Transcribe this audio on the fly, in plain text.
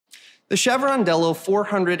The Chevron Delo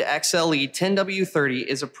 400 XLE 10W-30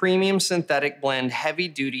 is a premium synthetic blend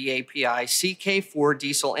heavy-duty API CK4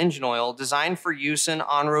 diesel engine oil designed for use in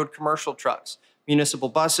on-road commercial trucks, municipal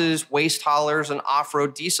buses, waste haulers, and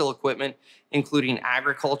off-road diesel equipment, including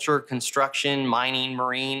agriculture, construction, mining,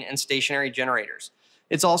 marine, and stationary generators.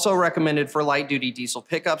 It's also recommended for light-duty diesel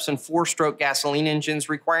pickups and four-stroke gasoline engines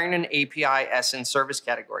requiring an API SN service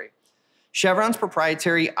category. Chevron's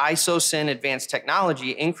proprietary ISOSYN ADVANCED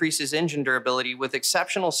Technology increases engine durability with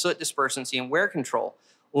exceptional soot dispersancy and wear control,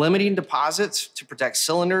 limiting deposits to protect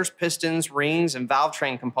cylinders, pistons, rings, and valve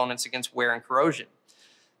train components against wear and corrosion.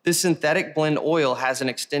 This synthetic blend oil has an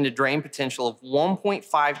extended drain potential of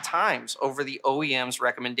 1.5 times over the OEM's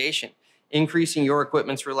recommendation, increasing your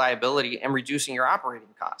equipment's reliability and reducing your operating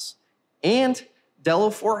costs. And Delo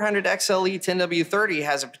 400 XLE 10W-30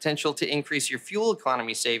 has a potential to increase your fuel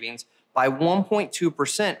economy savings by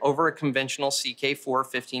 1.2% over a conventional CK4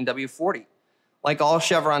 15W40. Like all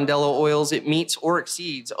Chevron Delo oils, it meets or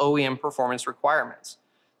exceeds OEM performance requirements.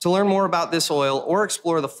 To learn more about this oil or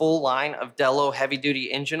explore the full line of Delo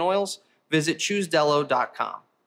heavy-duty engine oils, visit ChooseDelo.com.